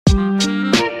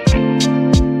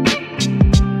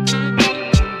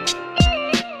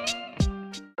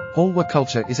Halwa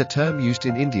culture is a term used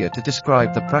in India to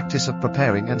describe the practice of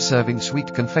preparing and serving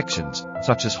sweet confections,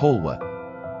 such as halwa.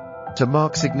 To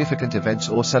mark significant events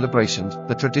or celebrations,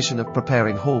 the tradition of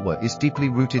preparing halwa is deeply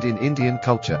rooted in Indian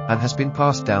culture and has been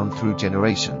passed down through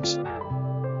generations.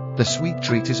 The sweet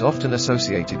treat is often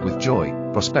associated with joy,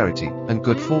 prosperity, and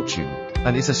good fortune,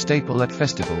 and is a staple at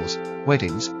festivals,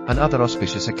 weddings, and other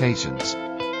auspicious occasions.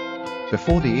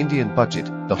 Before the Indian budget,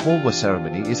 the Halwa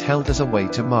ceremony is held as a way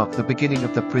to mark the beginning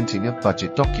of the printing of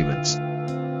budget documents.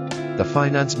 The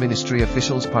finance ministry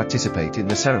officials participate in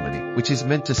the ceremony, which is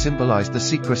meant to symbolize the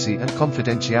secrecy and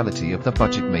confidentiality of the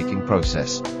budget-making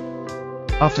process.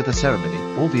 After the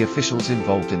ceremony, all the officials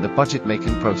involved in the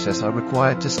budget-making process are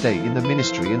required to stay in the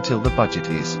ministry until the budget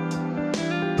is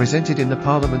presented in the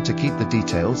parliament. To keep the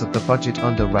details of the budget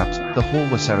under wraps, the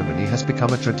Halwa ceremony has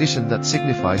become a tradition that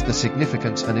signifies the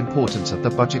significance and importance of the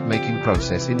budget-making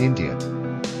process in India.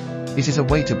 It is a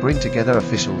way to bring together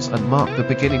officials and mark the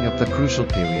beginning of the crucial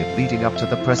period leading up to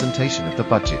the presentation of the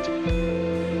budget.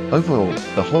 Overall,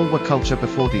 the Halwa culture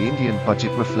before the Indian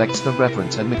budget reflects the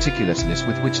reverence and meticulousness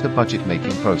with which the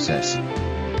budget-making process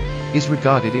is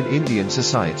regarded in Indian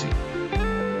society.